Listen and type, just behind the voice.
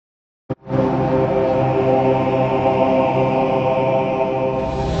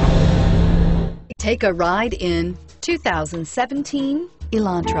Take a ride in 2017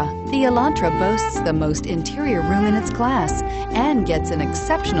 Elantra. The Elantra boasts the most interior room in its class and gets an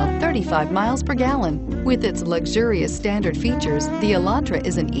exceptional 35 miles per gallon. With its luxurious standard features, the Elantra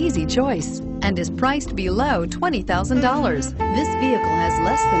is an easy choice and is priced below $20,000. This vehicle has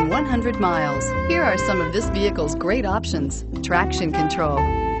less than 100 miles. Here are some of this vehicle's great options: traction control,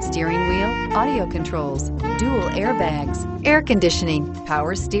 steering wheel audio controls, dual airbags, air conditioning,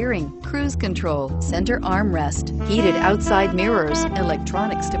 power steering, cruise control, center armrest, heated outside mirrors,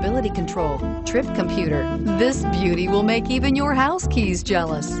 electronic stability control, trip computer. This beauty will make even your house keys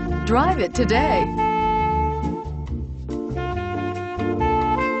jealous. Drive it today.